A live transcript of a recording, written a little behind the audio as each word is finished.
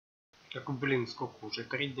Так, блин, сколько уже?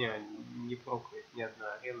 3 дня не прокает ни одна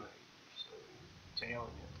арена, и все, материала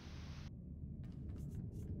нет.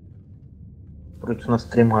 Против нас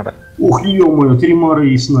 3 мара. Ух, ё-моё, 3 мара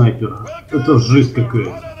и снайпер. Это жесть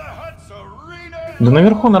какая. Да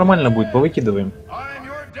наверху нормально будет, повыкидываем.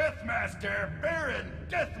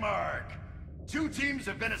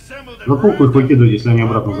 На полку их выкидывать, если они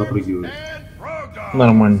обратно запрыгивают.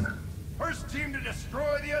 Нормально.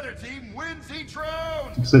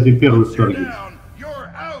 Кстати, первый в таргет.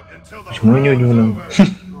 Почему я не удивлен?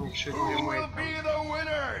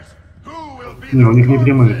 Не, у них не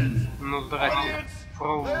прямые. Ну, здрасте.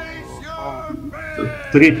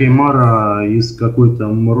 Третий мара из какой-то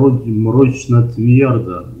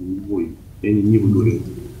мрачно-твиарда. Ой, я не выговорил.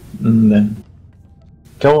 Да.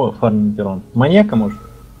 Кого фармит Перон? Маньяка, может?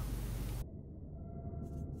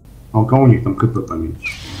 А у кого у них там КП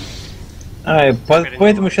поменьше?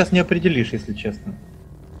 Поэтому сейчас не определишь, если честно.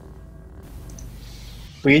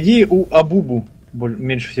 По идее, у Абубу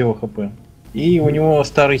меньше всего хп. И у него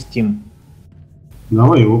старый Steam.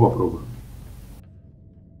 Давай его попробуем.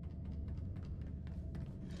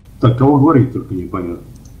 Так, кого говорить, только непонятно.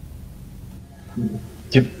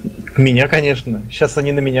 Меня, конечно. Сейчас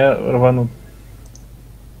они на меня рванут.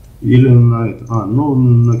 Или на это. Ну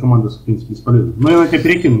на команду, в принципе, бесполезно. Но я на тебя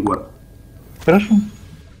перекину, Гвард. Хорошо.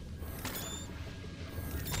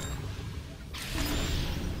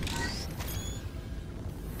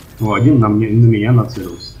 Один на меня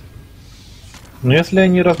нацелился. Но если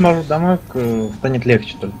они размажут дамаг, станет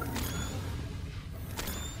легче только.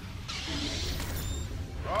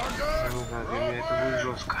 Ну да, для меня это будет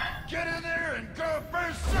жестко.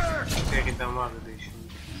 4 дамага, да еще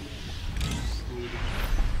не.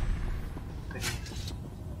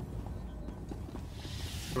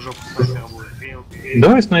 Жопа снайпера будет.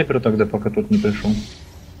 Давай снайпера тогда, пока тут не пришел.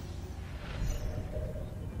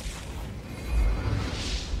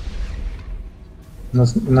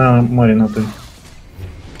 На маринаты.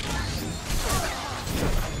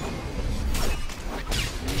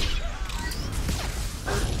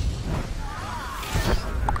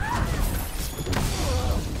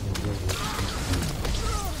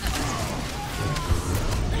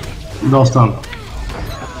 Дал стан.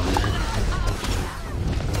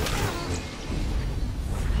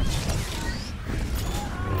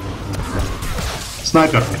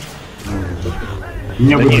 Снайпер.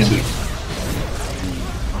 Меня Да выбросили.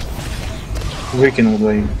 Выкинул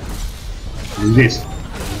двоих. Здесь.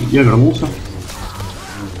 Я вернулся.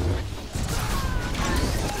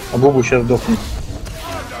 А Бобу сейчас сдохнет.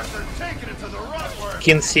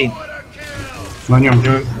 Кинси. На нем.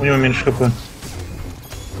 У него меньше хп.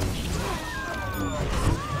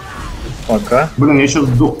 Пока. Блин, я сейчас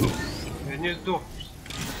сдохну. Я не сдох.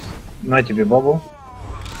 На тебе, бабу.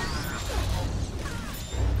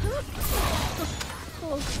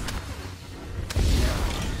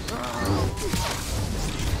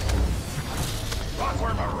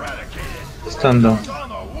 Стандал.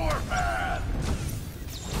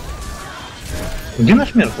 Где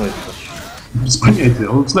наш мертвый? Без понятия.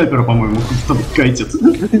 Он снайпера, по-моему, там кайтит.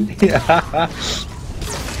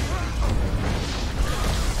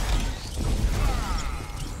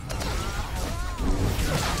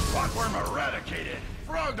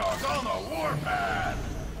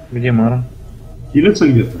 Где Мара? Хилится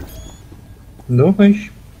где-то? Да,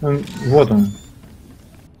 поищи. Вот он.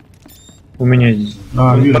 У меня здесь.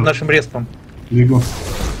 Вижу. Под нашим респом. Бегу.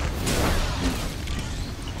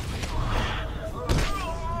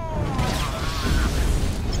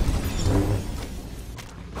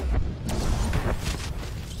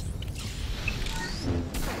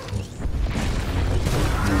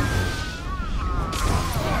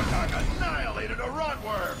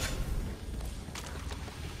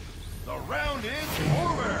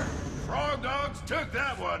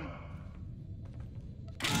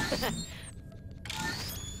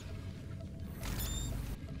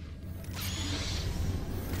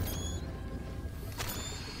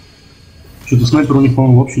 Что-то снайпер у них,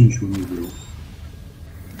 по-моему, вообще ничего не сделал.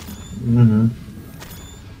 Угу.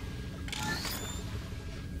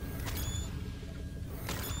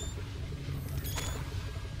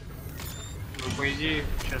 Ну, по идее,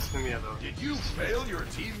 сейчас на меня должен.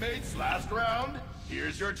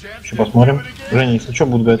 Сейчас посмотрим. Женя, если что,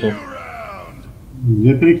 будет готов.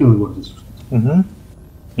 Я перекинул его, если что. Угу.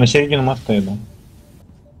 На середину моста иду.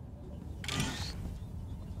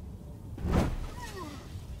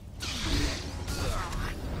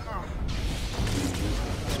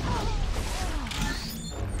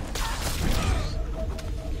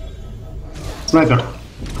 Снайпер.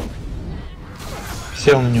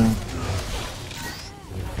 Сел на него.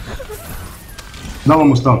 Дал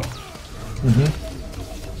ему стан. Угу.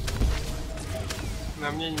 На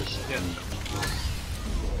мне не сидят.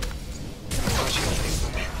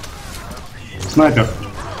 Снайпер.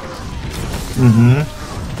 Угу.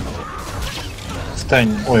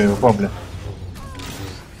 Стань. Ой, в бабле.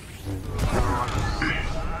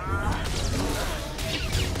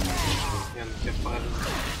 Я на тебя парю.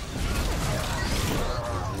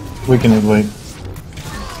 Выкинул двоих.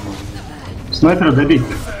 Снайпера добить.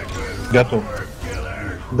 Готов.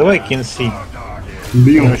 Давай кинси.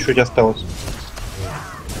 Бьем. Чуть осталось.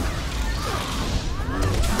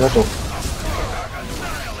 Готов.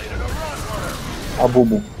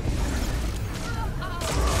 Абубу.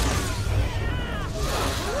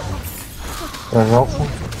 Прожался.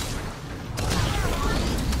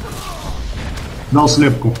 Дал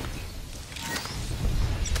слепку.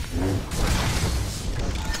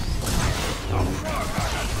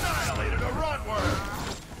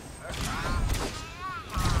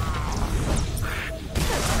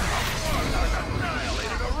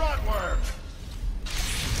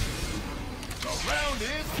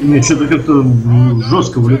 Мне что-то как-то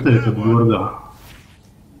жестко вылетает от гварда.